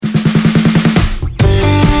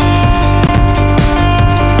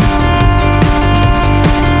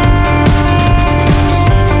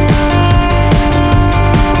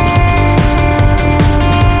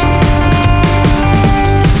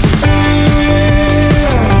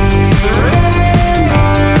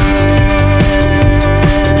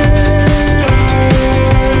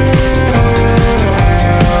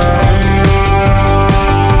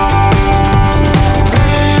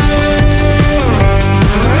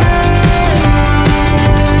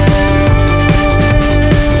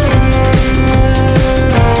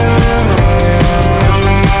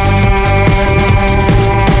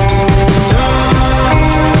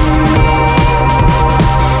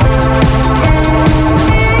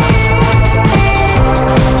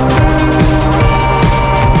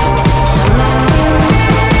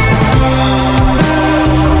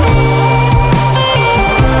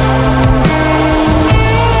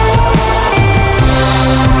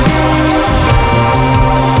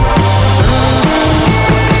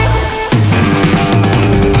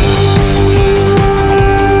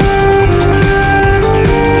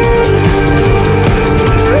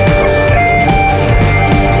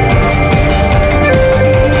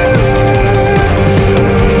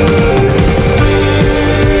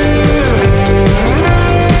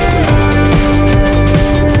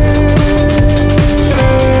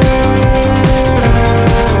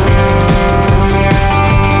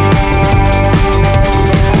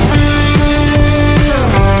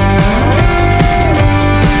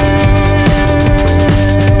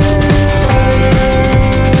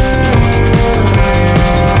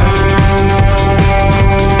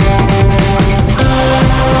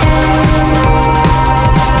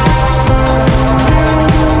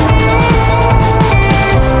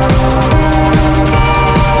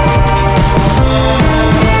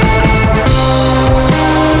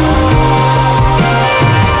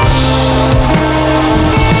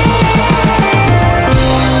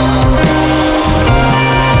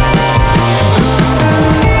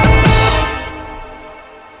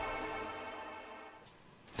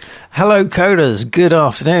Hello coders, good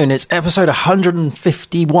afternoon. It's episode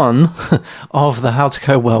 151 of the How to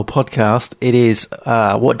Code Well podcast. It is,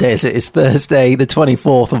 what day is it? It's Thursday, the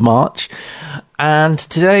 24th of March. And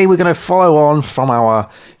today we're going to follow on from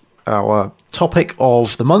our topic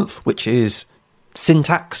of the month, which is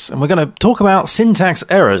syntax. And we're going to talk about syntax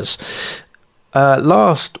errors.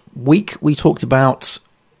 Last week we talked about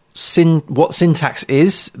what syntax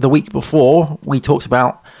is. The week before we talked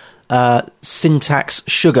about syntax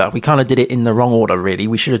sugar. We kind of did it in the wrong order, really.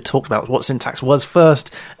 We should have talked about what syntax was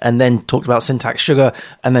first, and then talked about syntax sugar,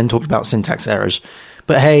 and then talked about syntax errors.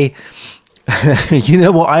 But hey, you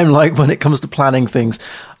know what I'm like when it comes to planning things.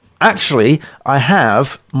 Actually, I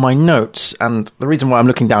have my notes, and the reason why I'm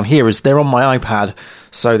looking down here is they're on my iPad,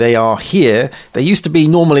 so they are here. They used to be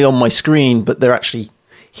normally on my screen, but they're actually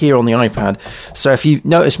here on the iPad. So if you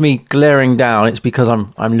notice me glaring down, it's because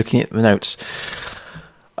I'm looking at the notes.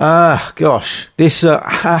 Gosh, this,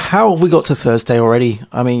 how have we got to Thursday already?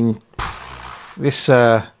 I mean, this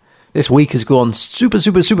week has gone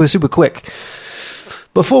super quick.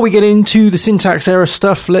 Before we get into the syntax error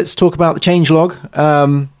stuff, let's talk about the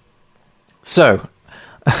changelog. So,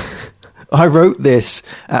 I wrote this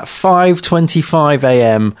at 5:25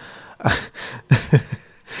 a.m.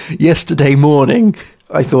 yesterday morning.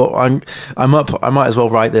 I thought I'm up. I might as well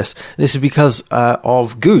write this. This is because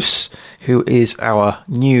of Goose, who is our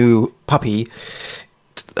new puppy,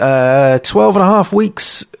 12 and a half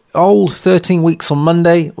weeks old, 13 weeks on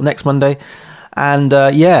next Monday, and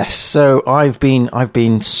yes. So I've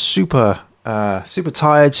been super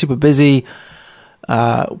tired, super busy,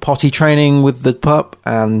 potty training with the pup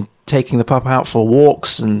and taking the pup out for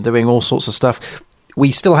walks and doing all sorts of stuff.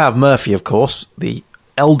 We still have Murphy, of course, the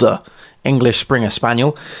elder English Springer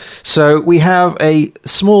Spaniel. So we have a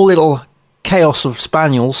small little chaos of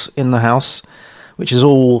spaniels in the house, which is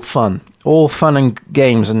all fun and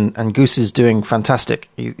games, and Goose is doing fantastic.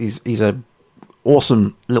 He's a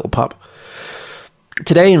awesome little pup.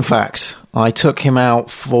 Today, in fact, I took him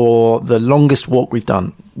out for the longest walk we've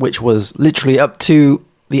done, which was literally up to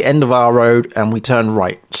the end of our road, and we turned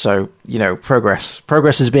right. So, you know, progress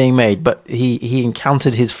is being made, but he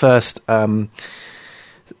encountered his first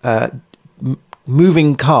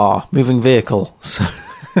moving vehicle. So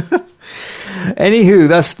anywho,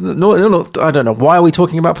 that's no, I don't know. Why are we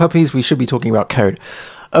talking about puppies? We should be talking about code.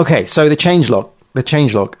 Okay, so the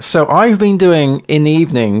changelog. So I've been doing in the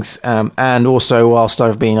evenings, and also whilst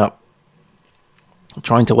I've been up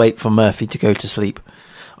trying to wait for Murphy to go to sleep,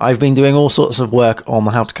 I've been doing all sorts of work on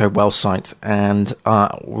the How to Code Well site, and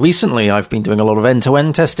recently I've been doing a lot of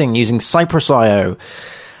end-to-end testing using Cypress.io,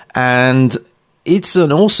 and it's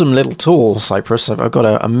an awesome little tool, Cypress, I've got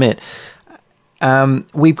to admit.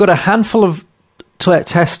 We've got a handful of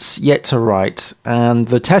tests yet to write, and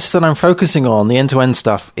the tests that I'm focusing on, the end-to-end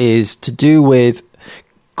stuff, is to do with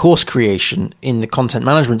course creation in the content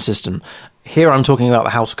management system. Here I'm talking about the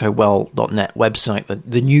howtocodewell.net website,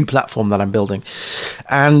 the new platform that I'm building.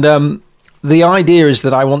 And the idea is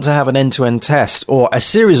that I want to have an end-to-end test, or a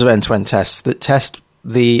series of end-to-end tests that test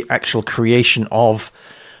the actual creation of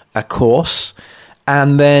a course,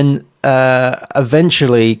 and then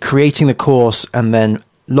eventually creating the course and then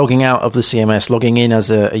logging out of the CMS, logging in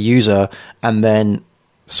as a user, and then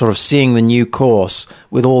sort of seeing the new course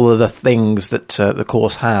with all of the things that the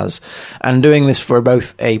course has, and doing this for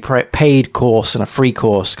both a paid course and a free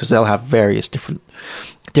course, because they'll have various different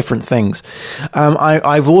things.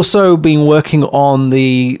 I've also been working on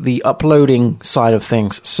the uploading side of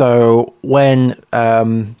things. So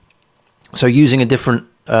using a different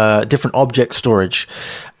object storage,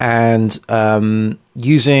 and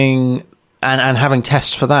using and having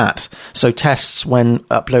tests for that. So tests when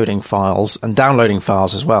uploading files and downloading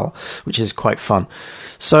files as well, which is quite fun.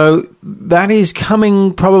 So that is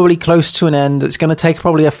coming probably close to an end. It's going to take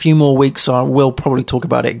probably a few more weeks. So I will probably talk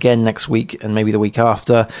about it again next week and maybe the week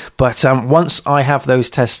after. But once I have those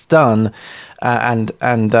tests done, and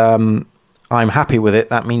I'm happy with it,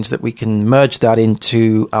 that means that we can merge that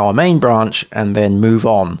into our main branch and then move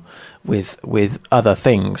on with other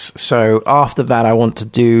things. So after that, I want to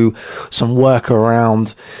do some work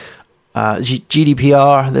around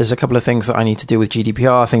GDPR. There's a couple of things that I need to do with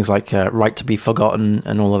GDPR, things like right to be forgotten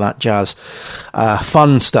and all of that jazz.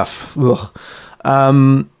 Fun stuff.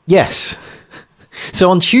 Yes. So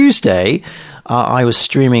on Tuesday, I was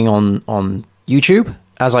streaming on YouTube,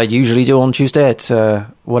 as I usually do on Tuesday at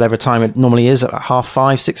whatever time it normally is, at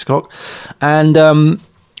 5:30, 6 o'clock. And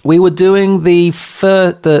we were doing the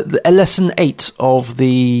lesson 8 of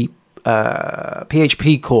the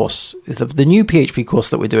PHP course, the new PHP course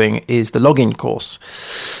that we're doing is the login course.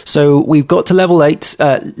 So we've got to level 8,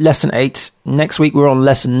 lesson 8. Next week we're on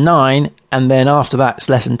lesson 9, and then after that it's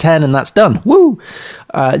lesson 10, and that's done. Woo!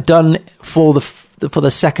 Done for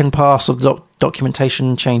the second pass of the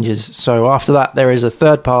documentation changes. So after that there is a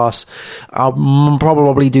third pass. I'll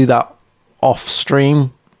probably do that off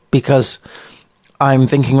stream because I'm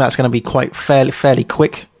thinking that's going to be quite fairly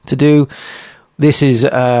quick to do. This is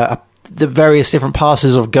the various different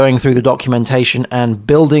passes of going through the documentation and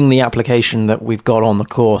building the application that we've got on the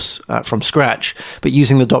course from scratch, but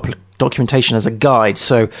using the documentation as a guide.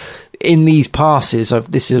 So in these passes,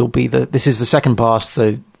 this is the second pass.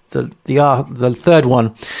 The third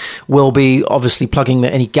one will be obviously plugging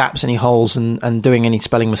any gaps, any holes, and doing any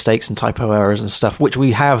spelling mistakes and typo errors and stuff, which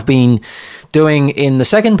we have been doing in the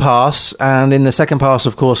second pass. And in the second pass,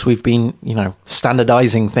 of course, we've been,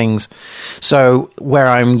 standardizing things. So where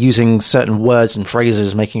I'm using certain words and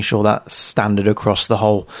phrases, making sure that's standard across the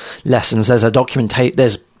whole lessons. There's a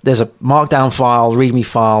there's a markdown file, README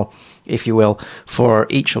file, if you will, for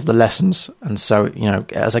each of the lessons. And so,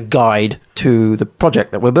 as a guide to the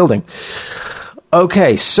project that we're building.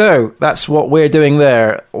 Okay, so that's what we're doing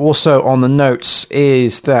there. Also on the notes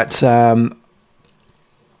is that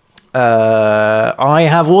I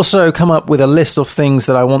have also come up with a list of things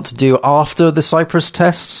that I want to do after the Cypress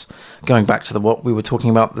tests, going back to what we were talking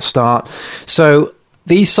about at the start. So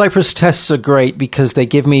these Cypress tests are great because they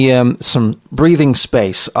give me some breathing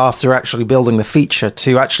space after actually building the feature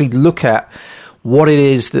to actually look at what it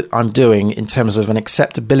is that I'm doing in terms of an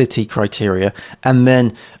acceptability criteria, and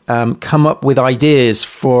then come up with ideas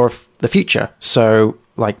for the future. So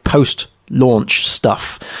like post-launch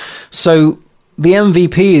stuff. So the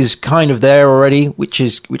MVP is kind of there already, which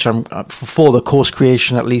I'm for the course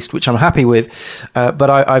creation at least, which I'm happy with. But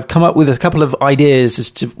I've come up with a couple of ideas as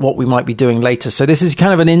to what we might be doing later. So this is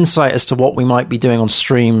kind of an insight as to what we might be doing on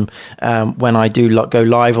stream when I do go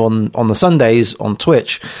live on the Sundays on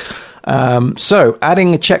Twitch. So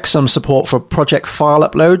adding a checksum support for project file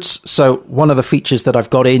uploads. So one of the features that I've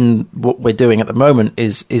got in what we're doing at the moment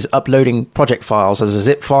is uploading project files as a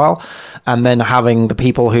zip file, and then having the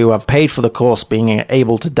people who have paid for the course being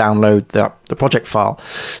able to download the project file.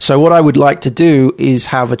 So what I would like to do is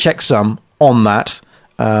have a checksum on that.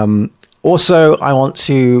 Also, I want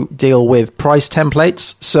to deal with price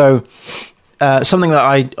templates. So something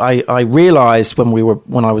that I realized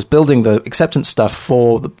when I was building the acceptance stuff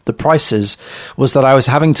for the prices was that I was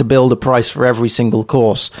having to build a price for every single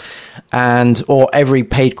course or every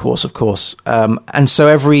paid course, of course. And so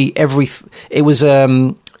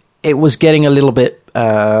it was getting a little bit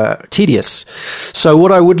tedious. So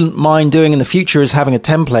what I wouldn't mind doing in the future is having a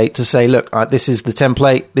template to say, look, this is the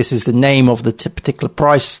template, this is the name of the particular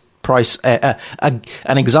price. An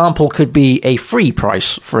example could be a free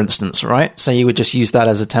price, for instance, right? So you would just use that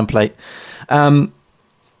as a template.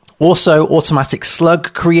 Also, automatic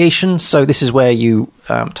slug creation. So this is where you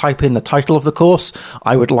type in the title of the course.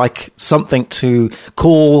 I would like something to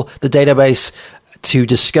call the database to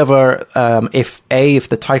discover if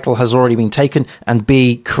the title has already been taken, and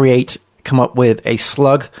B, come up with a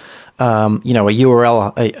slug, a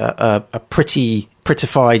URL, a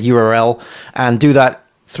prettified URL, and do that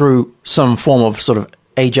through some form of sort of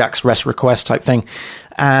AJAX REST request type thing,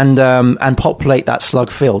 and populate that slug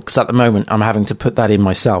field, because at the moment I'm having to put that in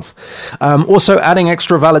myself. Also adding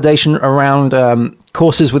extra validation around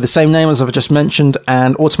courses with the same name as I've just mentioned,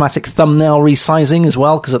 and automatic thumbnail resizing as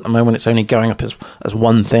well, because at the moment it's only going up as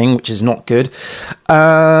one thing, which is not good.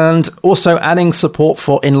 And also adding support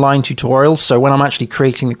for inline tutorials. So when I'm actually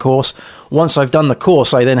creating the course, once I've done the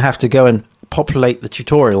course, I then have to go and populate the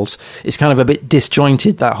tutorials. It's kind of a bit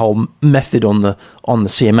disjointed, that whole method on the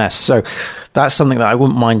CMS. So that's something that I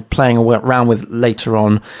wouldn't mind playing around with later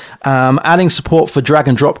on. Adding support for drag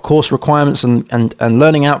and drop course requirements and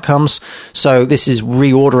learning outcomes. So this is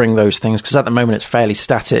reordering those things, because at the moment it's fairly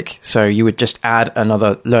static. So you would just add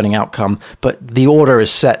another learning outcome, but the order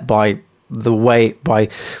is set by the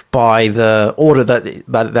order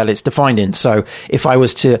that it's defined in. So if I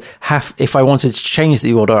wanted to change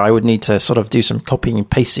the order, I would need to sort of do some copying and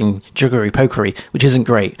pasting jiggery pokery, which isn't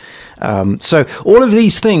great. So all of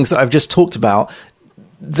these things that I've just talked about,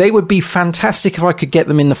 they would be fantastic if I could get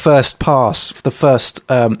them in the first pass, the first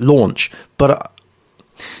launch, but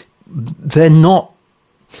they're not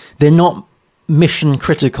mission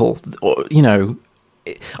critical,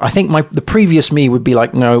 I think the previous me would be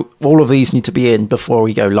like, no, all of these need to be in before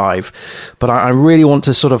we go live. But I really want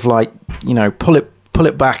to sort of pull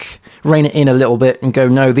it back, rein it in a little bit and go,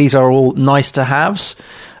 no, these are all nice to haves.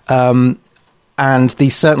 And And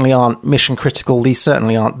these certainly aren't mission critical. These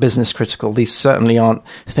certainly aren't business critical. These certainly aren't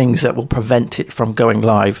things that will prevent it from going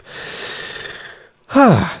live.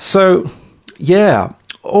 So, yeah.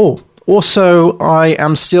 Oh, also, I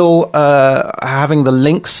am still having the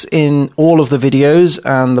links in all of the videos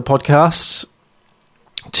and the podcasts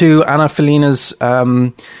to Anna Felina's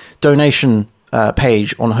donation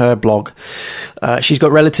page on her blog. She's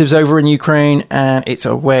got relatives over in Ukraine, and it's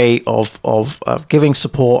a way of giving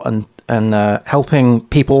support and helping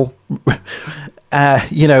people,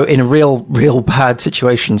 in real bad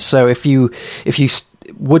situations. So if you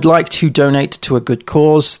would like to donate to a good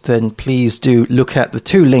cause, then please do look at the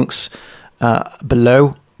two links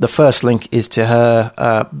below. The first link is to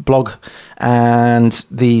her blog, and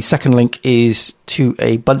the second link is to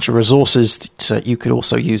a bunch of resources that you could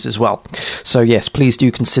also use as well. So yes, please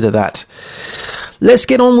do consider that. Let's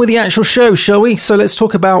get on with the actual show, shall we? So let's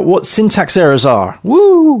talk about what syntax errors are.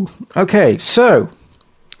 Woo! Okay, so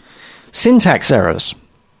syntax errors.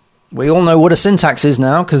 We all know what a syntax is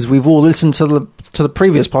now because we've all listened to the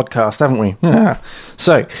previous podcast, haven't we? Yeah.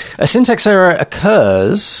 So a syntax error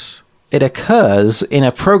occurs in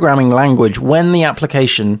a programming language when the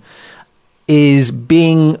application is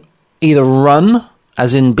being either run,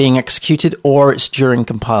 as in being executed, or it's during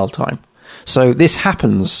compile time. So this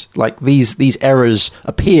happens, like these errors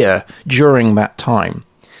appear during that time.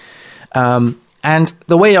 And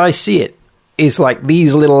the way I see it is like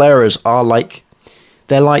these little errors are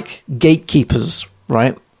they're like gatekeepers,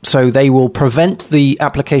 right? So they will prevent the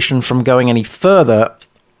application from going any further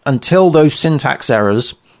until those syntax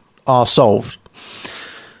errors are solved.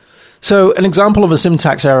 So an example of a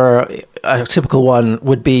syntax error, a typical one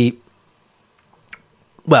would be,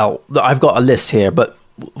 well, I've got a list here, but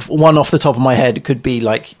one off the top of my head could be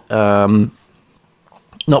like not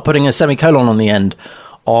putting a semicolon on the end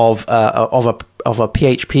of a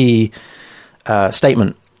PHP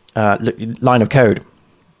statement, line of code.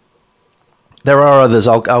 There are others.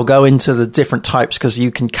 I'll go into the different types because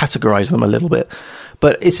you can categorize them a little bit.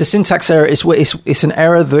 But it's a syntax error. It's an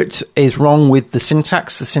error that is wrong with the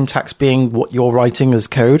syntax being what you're writing as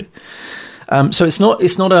code. So it's not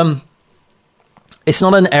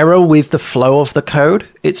an error with the flow of the code.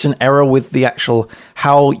 It's an error with the actual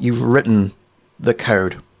how you've written the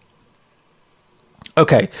code.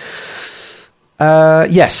 Okay.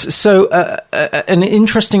 Yes. So an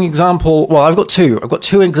interesting example. Well, I've got two. I've got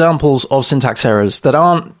two examples of syntax errors that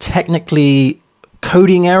aren't technically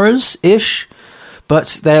coding errors-ish,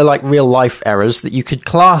 but they're like real life errors that you could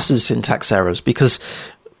class as syntax errors. Because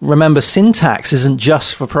remember, syntax isn't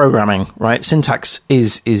just for programming, right? Syntax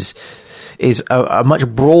is a much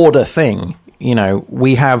broader thing. You know,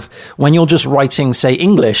 we have, when you're just writing, say,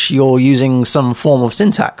 English, you're using some form of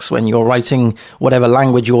syntax. When you're writing whatever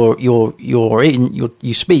language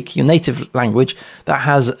you speak, your native language, that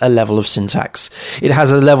has a level of syntax. It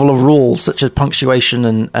has a level of rules such as punctuation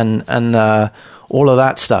and all of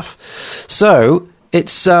that stuff. So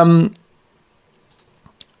it's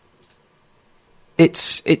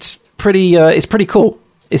pretty cool.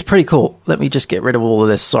 It's pretty cool. Let me just get rid of all of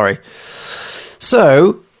this. Sorry.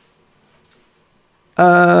 So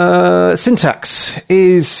syntax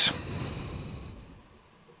is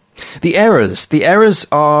the errors. The errors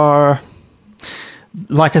are,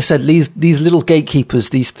 like I said, these little gatekeepers,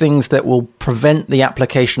 these things that will prevent the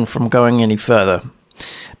application from going any further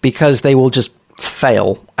because they will just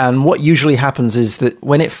fail. And what usually happens is that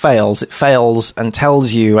when it fails and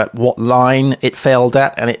tells you at what line it failed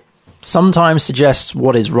at, and it sometimes suggests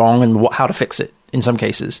what is wrong and how to fix it in some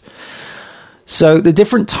cases. So the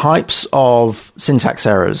different types of syntax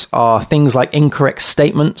errors are things like incorrect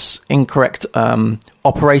statements, incorrect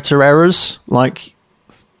operator errors, like,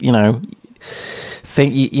 you've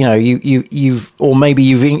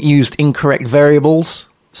used incorrect variables.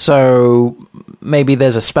 So maybe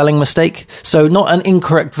there's a spelling mistake. So not an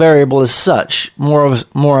incorrect variable as such,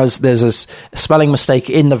 more as there's a spelling mistake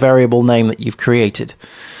in the variable name that you've created.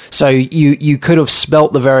 So you could have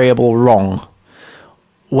spelt the variable wrong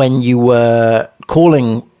when you were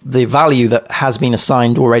calling the value that has been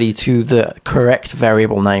assigned already to the correct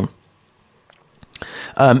variable name.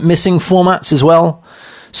 Missing formats as well.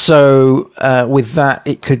 So with that,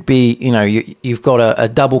 it could be, you've got a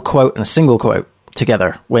double quote and a single quote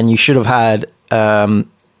together when you should have had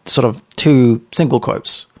sort of two single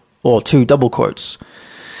quotes or two double quotes.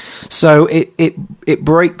 So it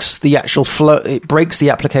breaks the actual flow. It breaks the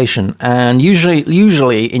application, and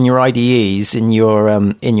usually in your IDEs, in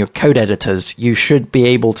your code editors, you should be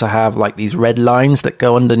able to have like these red lines that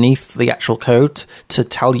go underneath the actual code to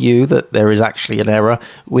tell you that there is actually an error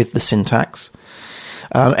with the syntax.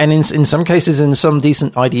 And in some cases, in some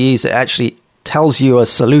decent IDEs, it actually tells you a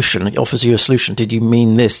solution. It offers you a solution. Did you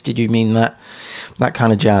mean this? Did you mean that? That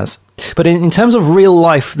kind of jazz. But in terms of real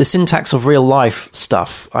life, the syntax of real life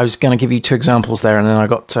stuff, I was going to give you 2 examples there, and then I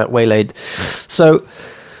got waylaid. So,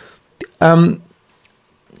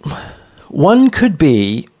 one could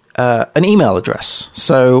be an email address.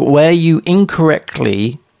 So where you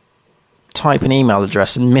incorrectly type an email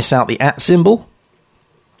address and miss out the @ symbol.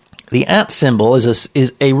 The @ symbol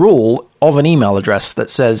is a rule of an email address that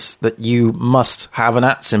says that you must have an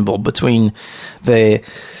 @ symbol between the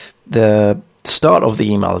start of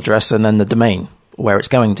the email address and then the domain where it's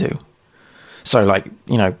going to. So like,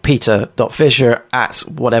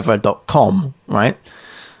 peter.fisher@whatever.com, right?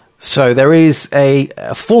 So there is a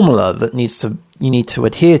formula that you need to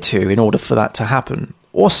adhere to in order for that to happen.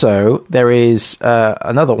 Also, there is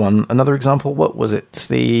another example. What was it?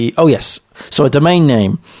 So a domain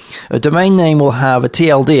name. A domain name will have a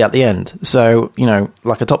TLD at the end. So,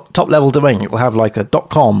 like a top level domain, it will have like a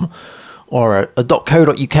 .com or a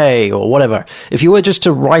 .co.uk or whatever. If you were just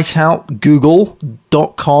to write out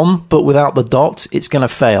google.com but without the dot, it's going to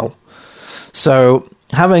fail. So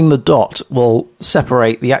having the dot will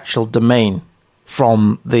separate the actual domain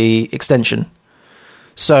from the extension.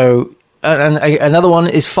 So, and another one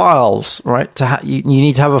is files, right? You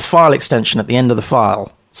need to have a file extension at the end of the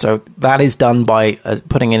file. So that is done by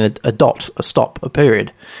putting in a dot, a stop, a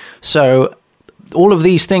period. So all of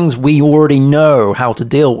these things we already know how to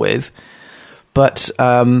deal with, but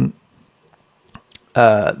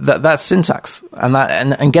that's syntax,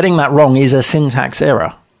 and getting that wrong is a syntax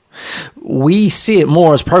error. We see it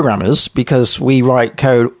more as programmers because we write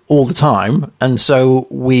code all the time, and so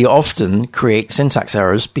we often create syntax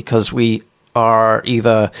errors because we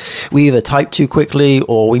either type too quickly,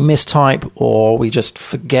 or we mistype, or we just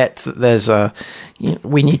forget that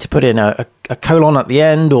we need to put in a colon at the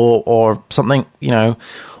end, or something,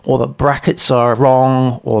 or the brackets are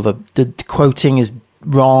wrong, or the quoting is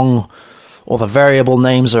wrong, or the variable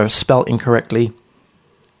names are spelt incorrectly.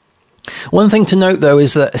 One thing to note, though,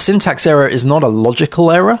 is that a syntax error is not a logical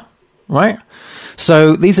error, right?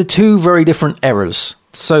 So these are 2 very different errors.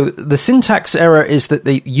 So the syntax error is that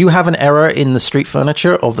you have an error in the street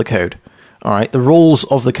furniture of the code, all right? The rules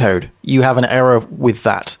of the code. You have an error with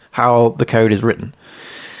that, how the code is written.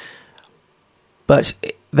 But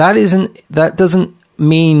that doesn't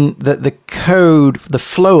mean that the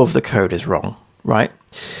flow of the code is wrong, right?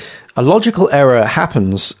 A logical error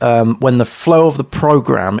happens when the flow of the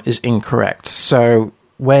program is incorrect. So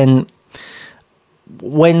when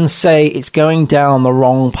say it's going down the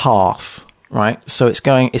wrong path, right? So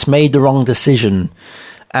it's made the wrong decision,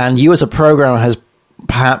 and you as a programmer has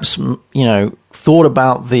perhaps thought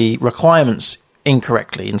about the requirements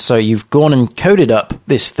incorrectly, and so you've gone and coded up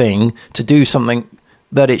this thing to do something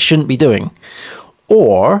that it shouldn't be doing,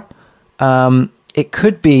 or it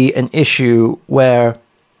could be an issue where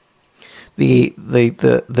the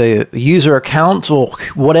user account or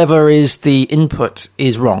whatever is the input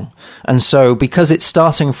is wrong. And so because it's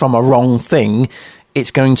starting from a wrong thing, it's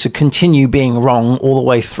going to continue being wrong all the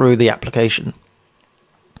way through the application.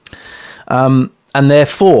 And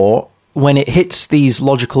therefore, when it hits these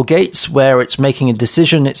logical gates where it's making a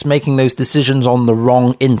decision, it's making those decisions on the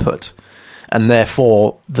wrong input. And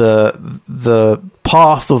therefore, the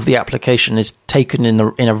path of the application is taken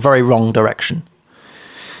in a very wrong direction.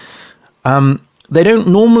 They don't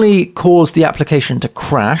normally cause the application to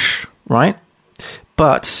crash, right?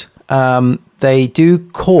 But they do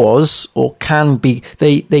cause, or can be,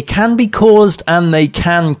 they can be caused, and they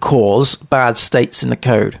can cause bad states in the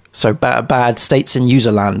code. So bad states in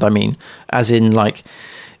user land, I mean, as in like,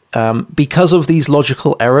 because of these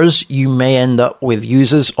logical errors, you may end up with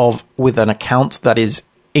users with an account that is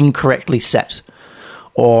incorrectly set.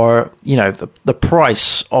 Or, the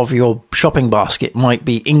price of your shopping basket might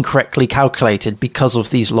be incorrectly calculated because of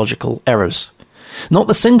these logical errors. Not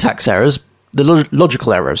the syntax errors, the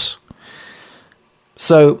logical errors.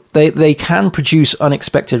 So they can produce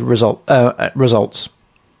unexpected results.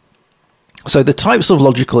 So the types of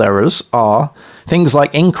logical errors are things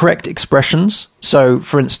like incorrect expressions. So,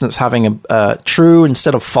 for instance, having a true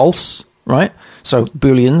instead of false, right? So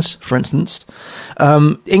Booleans, for instance.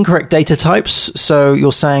 Incorrect data types. So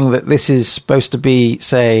you're saying that this is supposed to be,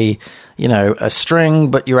 say, a string,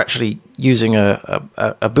 but you're actually using a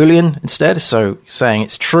Boolean instead. So saying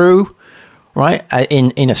it's true, right,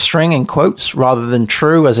 in a string in quotes, rather than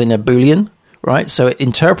true as in a Boolean, right? So it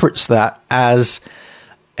interprets that as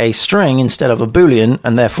a string instead of a Boolean,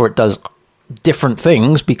 and therefore it does different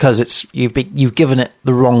things because you've given it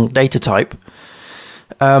the wrong data type.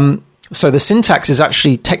 So the syntax is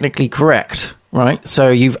actually technically correct, right? So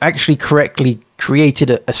you've actually correctly created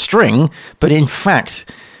a string, but in fact,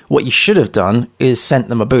 what you should have done is sent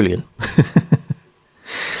them a Boolean.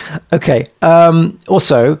 Okay.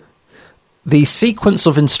 Also, the sequence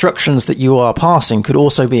of instructions that you are passing could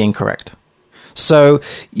also be incorrect. So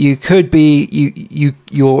you could be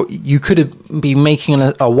you could be making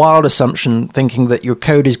a wild assumption, thinking that your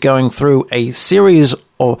code is going through a series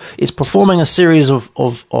or is performing a series of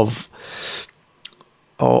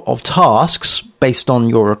tasks based on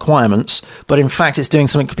your requirements, but in fact it's doing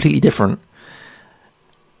something completely different.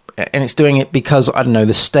 And it's doing it because, I don't know,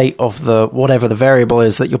 the state of the whatever the variable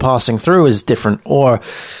is that you're passing through is different, or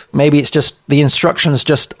maybe it's just the instructions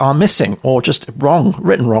just are missing or just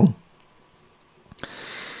written wrong.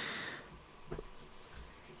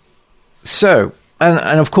 So,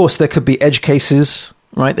 and of course there could be edge cases,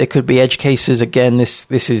 right? There could be edge cases. Again, this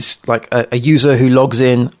is like a user who logs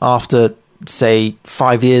in after, say,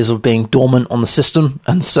 5 years of being dormant on the system,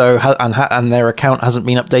 and so and their account hasn't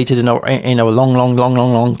been updated in a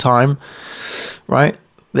long time, right?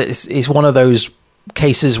 It's one of those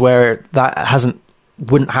cases where that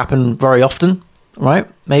wouldn't happen very often, right?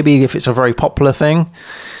 Maybe if it's a very popular thing.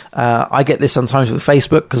 I get this sometimes with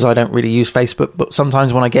Facebook because I don't really use Facebook, but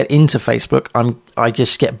sometimes when I get into Facebook, I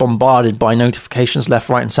just get bombarded by notifications left,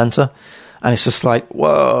 right, and center. And it's just like,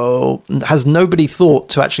 whoa, has nobody thought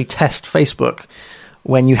to actually test Facebook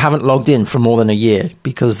when you haven't logged in for more than a year?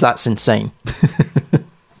 Because that's insane.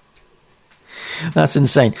 That's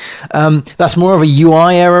insane. That's more of a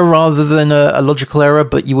UI error rather than a logical error,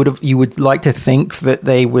 but you would like to think that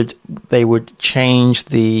they would change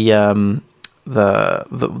the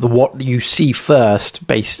what you see first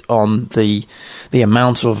based on the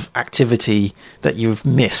amount of activity that you've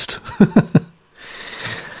missed.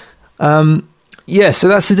 So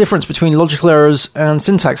that's the difference between logical errors and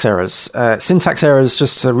syntax errors. Syntax errors,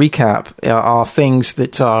 just to recap, are things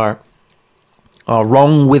that are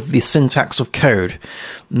wrong with the syntax of code,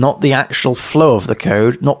 not the actual flow of the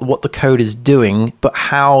code, not what the code is doing, but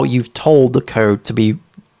how you've told the code to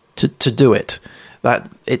do it. That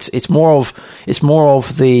it's more of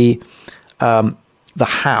the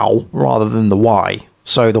how rather than the why.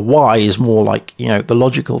 So the why is more like, the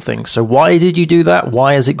logical thing. So why did you do that?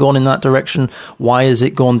 Why has it gone in that direction? Why has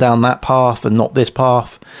it gone down that path and not this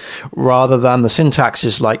path? Rather than the syntax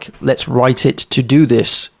is like, let's write it to do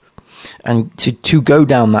this and to go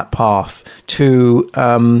down that path, to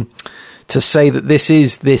say that this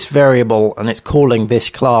is this variable and it's calling this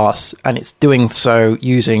class and it's doing so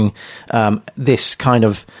using this kind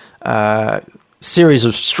of series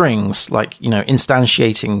of strings, like,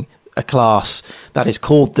 instantiating a class that is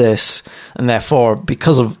called this, and therefore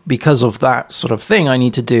because of that sort of thing, I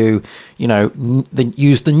need to do,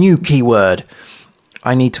 use the new keyword.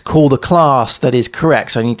 I need to call the class that is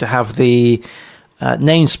correct. I need to have the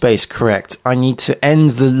namespace correct. I need to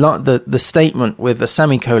end the statement with a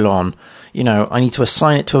semicolon. I need to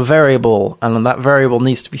assign it to a variable, and that variable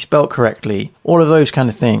needs to be spelled correctly. All of those kind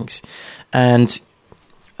of things. And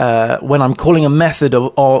when I'm calling a method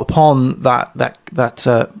upon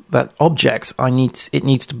that object, it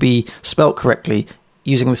needs to be spelt correctly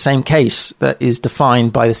using the same case that is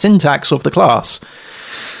defined by the syntax of the class.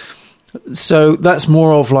 So that's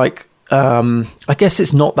more of like, I guess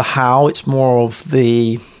it's not the how, it's more of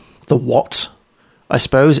the what, I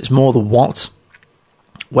suppose. It's more the what,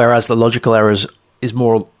 whereas the logical errors is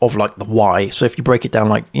more of like the why. So if you break it down,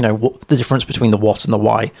 like, what the difference between the what and the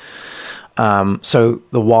why. So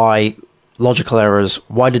the why, logical errors,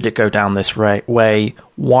 why did it go down this way?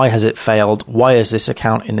 Why has it failed? Why is this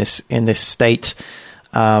account in this state?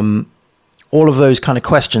 All of those kind of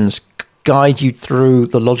questions guide you through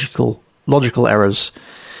the logical errors.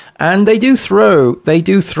 And they do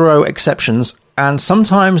throw exceptions, and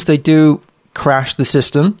sometimes they do crash the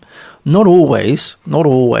system. Not always.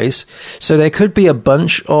 So there could be a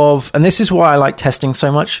bunch of, and this is why I like testing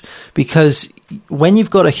so much, because when you've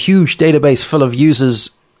got a huge database full of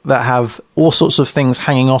users that have all sorts of things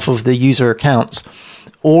hanging off of the user accounts,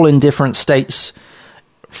 all in different states,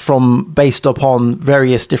 based upon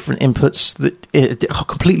various different inputs, that a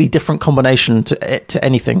completely different combination to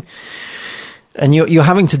anything, and you're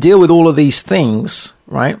having to deal with all of these things,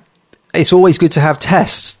 right? It's always good to have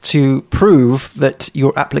tests to prove that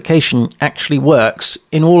your application actually works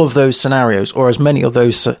in all of those scenarios, or as many of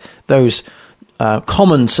those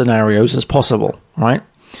common scenarios as possible, right?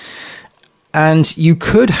 And you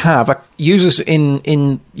could have users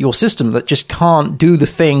in your system that just can't do the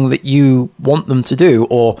thing that you want them to do,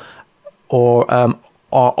 or are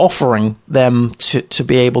offering them to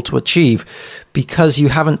be able to achieve, because you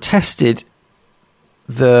haven't tested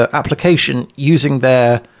the application using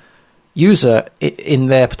their user in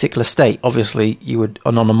their particular state. Obviously, you would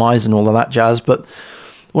anonymize and all of that jazz. But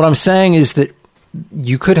what I'm saying is that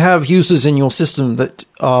you could have users in your system that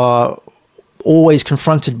are always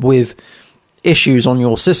confronted with issues on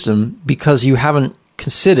your system because you haven't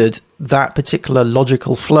considered that particular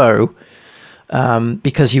logical flow,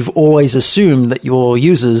 because you've always assumed that your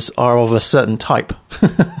users are of a certain type.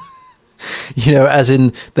 As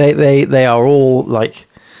in they are all like,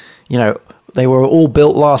 they were all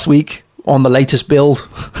built last week on the latest build,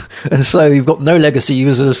 and so you've got no legacy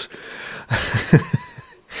users.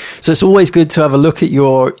 So it's always good to have a look at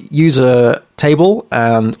your user table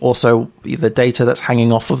and also the data that's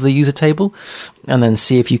hanging off of the user table, and then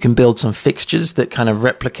see if you can build some fixtures that kind of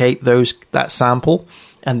replicate that sample,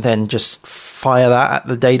 and then just fire that at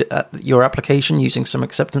the data at your application using some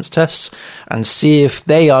acceptance tests, and see if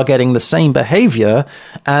they are getting the same behavior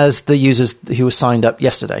as the users who were signed up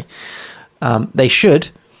yesterday. They should.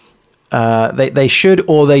 They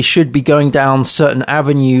should be going down certain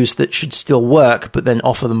avenues that should still work, but then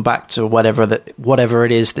offer them back to whatever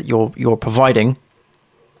it is that you're providing,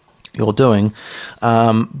 you're doing.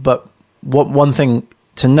 But one thing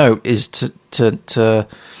to note is to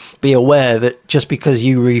be aware that just because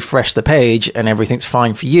you refresh the page and everything's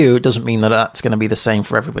fine for you, it doesn't mean that that's going to be the same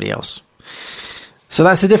for everybody else. So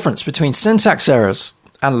that's the difference between syntax errors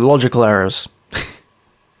and logical errors.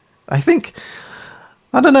 I think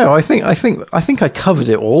I covered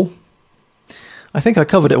it all.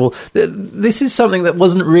 This is something that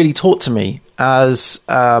wasn't really taught to me as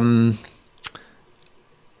a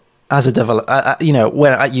developer,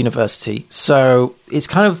 when at university. So it's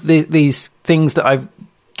kind of these things that I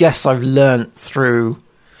guess I've learned through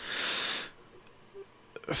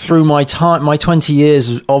my 20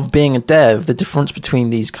 years of being a dev. The difference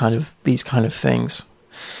between these kind of things.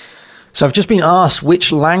 So I've just been asked,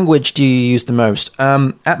 which language do you use the most?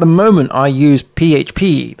 At the moment, I use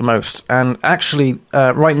PHP the most. And actually,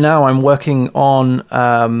 right now, I'm working on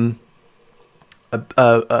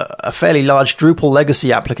a fairly large Drupal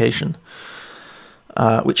legacy application,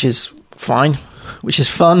 which is fine, which is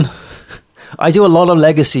fun. I do a lot of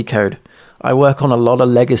legacy code. I work on a lot of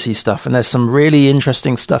legacy stuff, and there's some really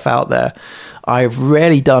interesting stuff out there. I've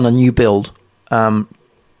rarely done a new build. I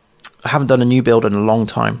haven't done a new build in a long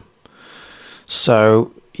time.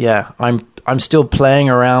 So yeah, I'm still playing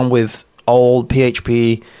around with old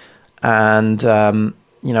PHP and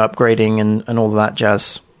upgrading and all of that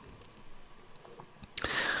jazz.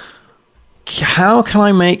 How can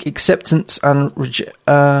I make acceptance and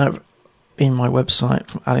in my website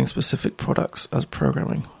from adding specific products as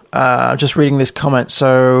programming? Just reading this comment.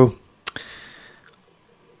 So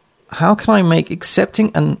how can I make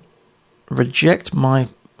accepting and reject my...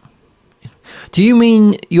 Do you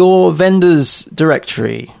mean your vendors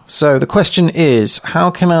directory? So the question is, how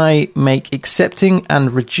can I make accepting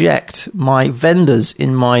and reject my vendors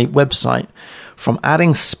in my website from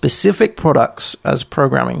adding specific products as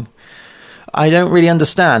programming? I don't really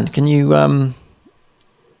understand. Can you...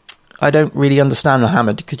 I don't really understand,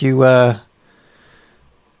 Mohammed. Could you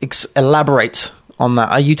elaborate on that?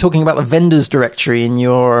 Are you talking about the vendors directory in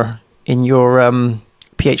your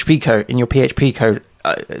PHP code, in your PHP code?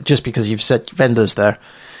 Just because you've said vendors there.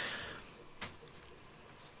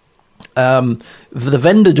 The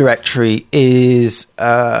vendor directory is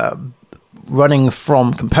running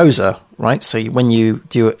from Composer, right? So when you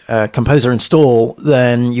do a Composer install,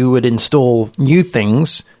 then you would install new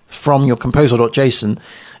things from your composer.json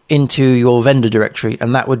into your vendor directory,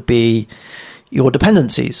 and that would be your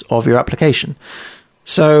dependencies of your application.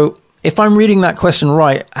 So if I'm reading that question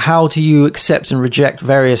right, how do you accept and reject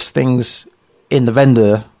various things in the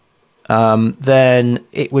vendor, then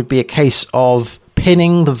it would be a case of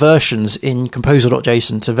pinning the versions in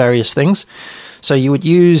composer.json to various things. So you would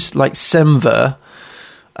use like semver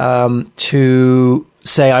to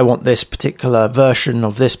say, I want this particular version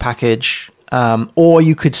of this package, or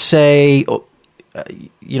you could say,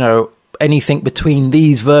 anything between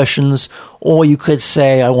these versions, or you could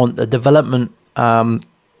say, I want the development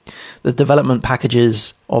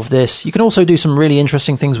packages of this. You can also do some really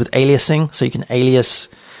interesting things with aliasing. So you can alias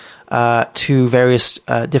to various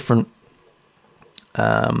different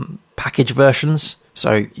package versions.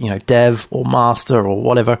 So, dev or master or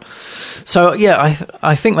whatever. So yeah,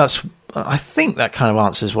 I think that kind of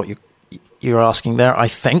answers what you're asking there, I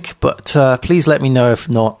think, but please let me know if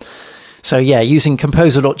not. So yeah, using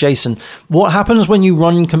composer.json. What happens when you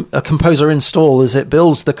run a Composer install is it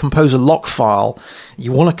builds the Composer lock file.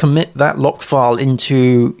 You want to commit that lock file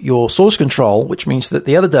into your source control, which means that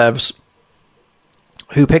the other devs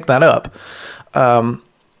who pick that up,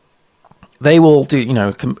 they will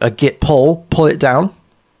do, a git pull it down,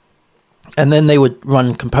 and then they would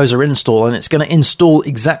run composer install, and it's going to install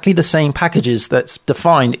exactly the same packages that's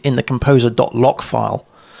defined in the composer.lock file,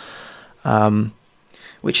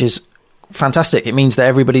 which is fantastic. It means that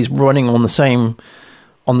everybody's running on the same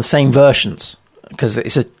versions, because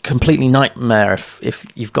it's a completely nightmare if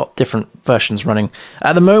you've got different versions running.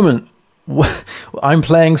 At the moment, I'm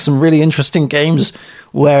playing some really interesting games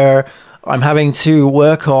where I'm having to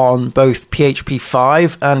work on both PHP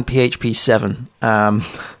 5 and PHP 7.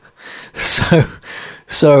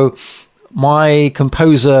 So my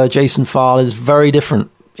composer JSON file is very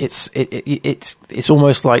different. It's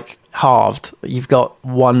almost like halved. You've got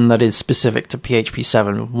one that is specific to PHP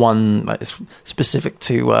 7, one that is specific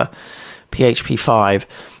to PHP 5,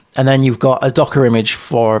 and then you've got a Docker image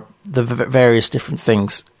for the various different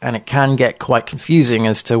things, and it can get quite confusing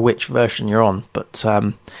as to which version you're on. But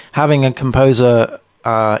having a composer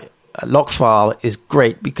lock file is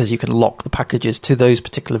great, because you can lock the packages to those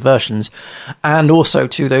particular versions and also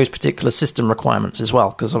to those particular system requirements as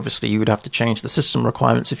well, because obviously you would have to change the system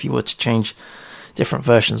requirements if you were to change different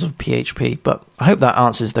versions of PHP. But I hope that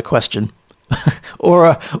answers the question.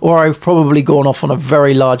 or I've probably gone off on a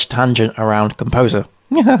very large tangent around Composer.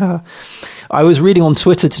 I was reading on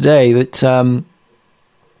Twitter today that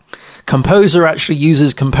Composer actually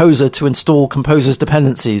uses Composer to install Composer's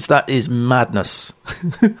dependencies. That is madness.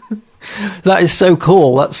 That is so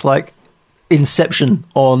cool. That's like Inception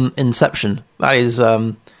on Inception. That is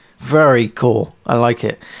very cool. I like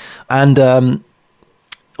it. And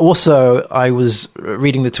also, I was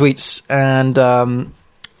reading the tweets, and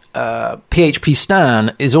PHP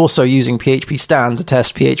Stan is also using PHP Stan to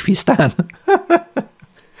test PHP Stan.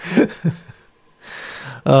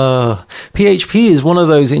 PHP is one of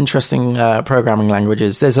those interesting programming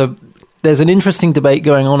languages. There's an interesting debate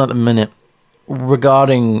going on at the minute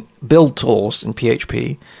regarding build tools in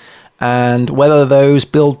PHP, and whether those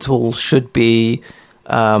build tools should be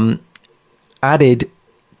added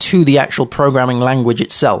to the actual programming language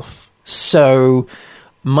itself. So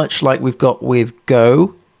much like we've got with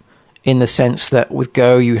Go, in the sense that with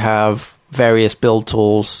Go you have various build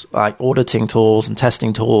tools like auditing tools and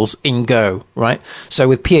testing tools in Go, right? So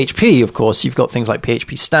with PHP, of course, you've got things like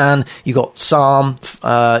PHP Stan, you've got Psalm,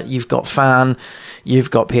 you've got Fan, you've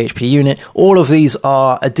got PHP Unit. All of these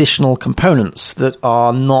are additional components that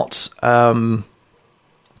are not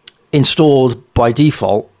installed by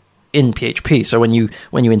default in PHP. So when you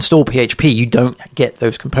install PHP, you don't get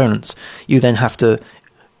those components. You then have to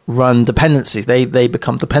run dependencies. They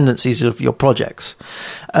become dependencies of your projects.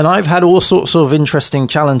 And I've had all sorts of interesting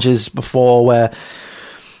challenges before, where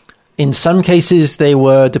in some cases they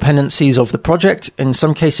were dependencies of the project, in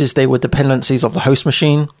some cases they were dependencies of the host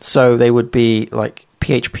machine. So they would be like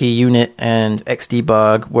PHP Unit and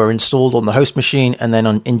Xdebug were installed on the host machine, and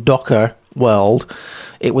then in Docker world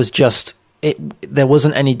it was just there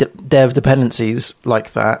wasn't any dev dependencies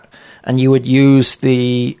like that, and you would use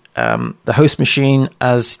the host machine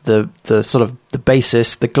as the sort of the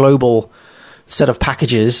basis, the global set of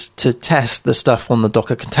packages to test the stuff on the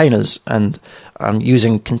Docker containers, and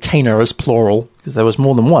using container as plural because there was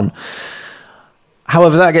more than one.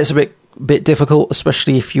 However, that gets a bit difficult,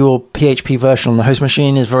 especially if your PHP version on the host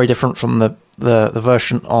machine is very different from the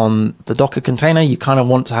version on the Docker container. You kind of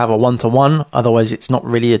want to have a one-to-one, otherwise it's not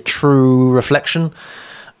really a true reflection.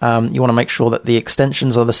 You want to make sure that the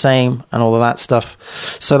extensions are the same and all of that stuff.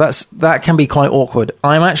 So that can be quite awkward.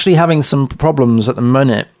 I'm actually having some problems at the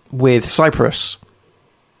minute with Cypress,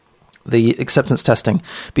 the acceptance testing,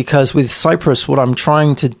 because with Cypress, what I'm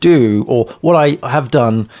trying to do, or what I have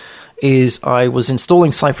done, is I was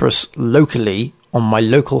installing Cypress locally on my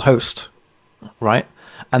local host, right?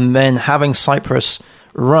 And then having Cypress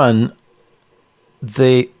run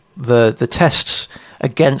the tests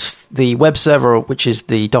against the web server, which is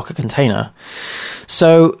the Docker container.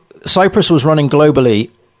 So Cypress was running globally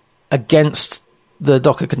against the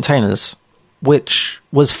Docker containers, which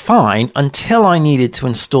was fine until I needed to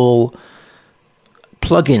install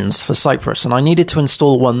plugins for Cypress. And I needed to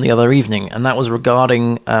install one the other evening, and that was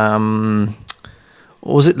regarding, what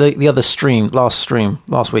was it, the other stream, last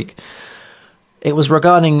week? It was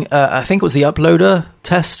regarding, I think it was the uploader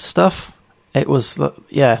test stuff. It was, the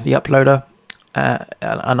uploader.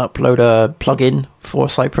 An uploader plugin for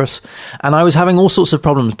Cypress, and I was having all sorts of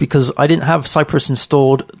problems because I didn't have Cypress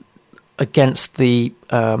installed against the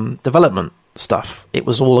development stuff. It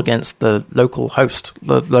was all against the local host,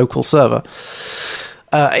 the local server.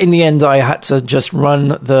 In the end, I had to just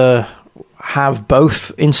have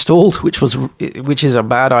both installed, which is a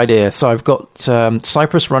bad idea. So I've got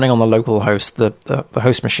Cypress running on the local host, the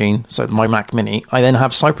host machine, so my Mac Mini. I then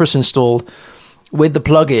have Cypress installed with the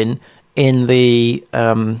plugin in the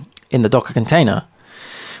in the Docker container,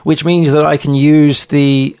 which means that I can use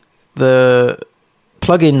the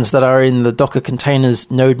plugins that are in the Docker containers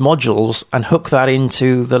node modules and hook that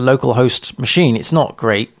into the local host machine. It's not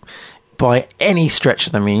great by any stretch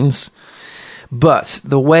of the means, but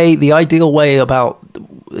the ideal way about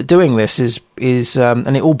doing this is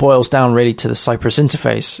and it all boils down really to the Cypress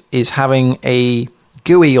interface, is having a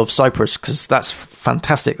GUI of Cypress, because that's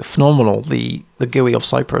fantastic, phenomenal. The GUI of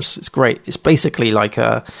Cypress, it's great. It's basically like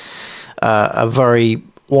a very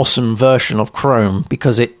awesome version of Chrome,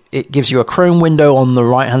 because it gives you a Chrome window on the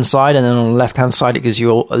right hand side, and then on the left hand side it gives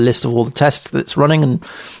you a list of all the tests that it's running,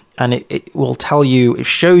 and it will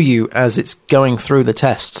show you as it's going through the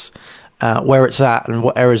tests where it's at and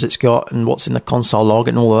what errors it's got and what's in the console log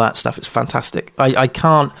and all of that stuff. It's fantastic. I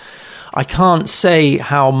can't say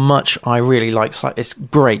how much I really like Cypress. It's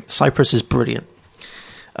great. Cypress is brilliant.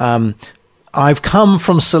 I've come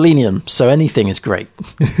from Selenium, so anything is great.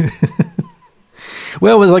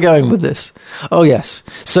 Where was I going with this? Oh, yes.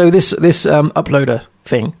 So this uploader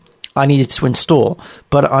thing I needed to install,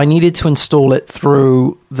 but I needed to install it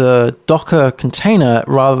through the Docker container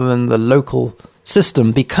rather than the local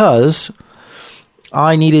system, because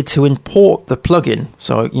I needed to import the plugin.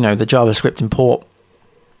 So, the JavaScript import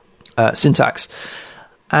syntax.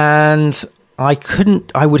 And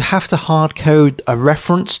I would have to hard code a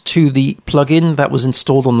reference to the plugin that was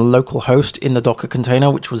installed on the local host in the Docker container,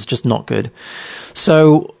 which was just not good.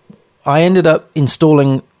 So I ended up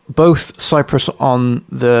installing both Cypress on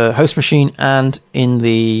the host machine and in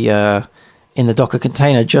the Docker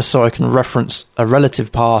container, just so I can reference a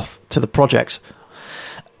relative path to the project.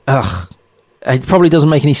 It probably doesn't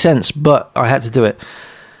make any sense, but I had to do it.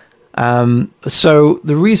 So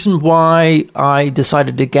the reason why I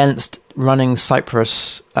decided against running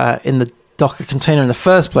Cypress in the Docker container in the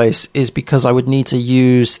first place is because I would need to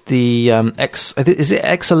use the is it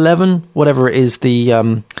X11, whatever it is,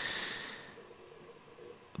 the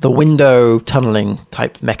window tunneling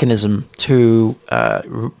type mechanism to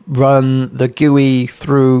run the GUI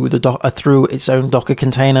through through its own Docker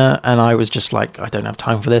container, and I was just like, I don't have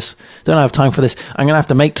time for this. I'm going to have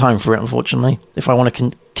to make time for it, unfortunately, if I want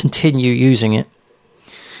to continue using it.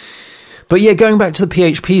 But yeah, going back to the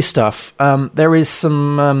PHP stuff, there is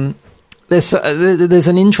some there's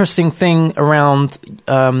an interesting thing around.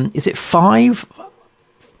 Is it Hive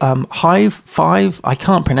 5? I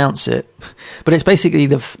can't pronounce it, but it's basically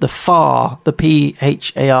the PHAR, the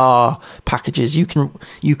PHAR packages. You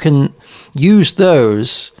can use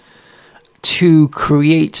those to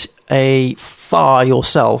create a PHAR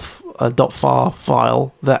yourself, a .phar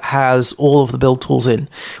file that has all of the build tools in,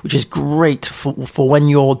 which is great for when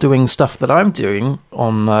you're doing stuff that I'm doing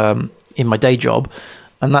on in my day job.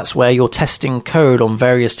 And that's where you're testing code on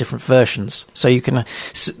various different versions. So you can.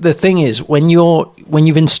 The thing is, when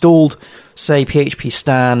you've installed, say, PHP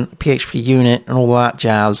Stan, PHP Unit, and all that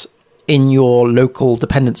jazz in your local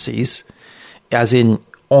dependencies, as in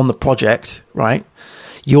on the project, right?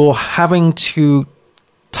 You're having to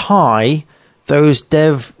tie those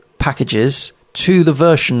dev packages to the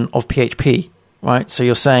version of PHP, right? So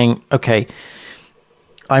you're saying, okay,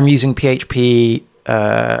 I'm using PHP.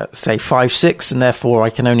 Say 5.6, and therefore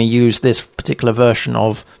I can only use this particular version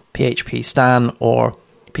of PHP Stan or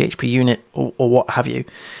PHP Unit or what have you,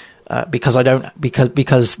 because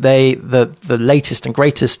the latest and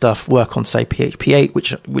greatest stuff work on, say, PHP 8,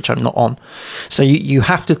 which I'm not on. So you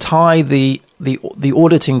have to tie the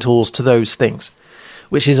auditing tools to those things,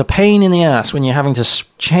 which is a pain in the ass when you're having to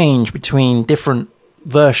change between different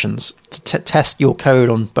versions to test your code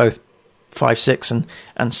on both 5, 6, and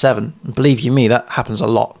 7. And believe you me, that happens a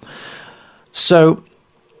lot. So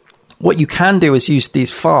what you can do is use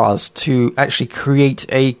these PHARs to actually create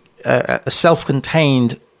a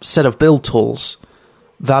self-contained set of build tools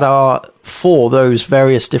that are for those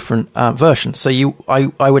various different versions. So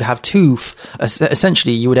I would have two.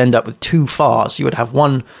 Essentially, you would end up with two PHARs. You would have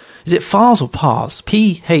one. Is it PHARs or PARs?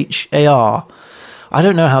 PHAR. I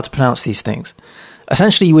don't know how to pronounce these things.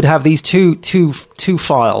 Essentially, you would have these two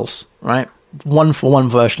files, right? One for one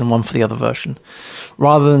version and one for the other version,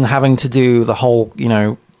 rather than having to do the whole,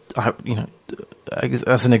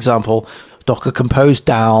 as an example, Docker Compose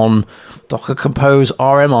down, Docker Compose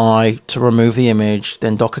RMI to remove the image,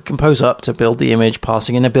 then Docker Compose up to build the image,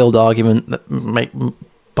 passing in a build argument that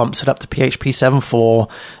bumps it up to PHP 7.4,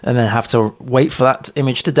 and then have to wait for that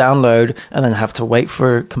image to download, and then have to wait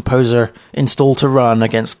for Composer install to run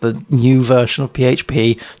against the new version of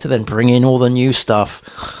PHP to then bring in all the new stuff.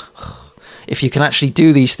 If you can actually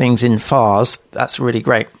do these things in PHARs, that's really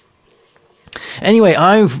great. Anyway,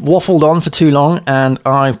 I've waffled on for too long, and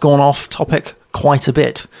I've gone off topic quite a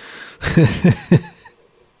bit.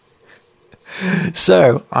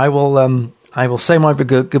 So I will say my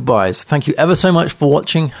goodbyes. Thank you ever so much for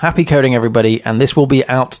watching. Happy coding, everybody. And this will be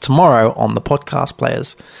out tomorrow on the podcast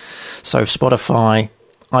players. So Spotify,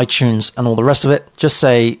 iTunes, and all the rest of it. Just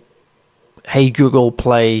say, hey, Google,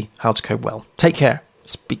 play How to Code Well. Take care.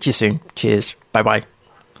 Speak to you soon. Cheers. Bye-bye.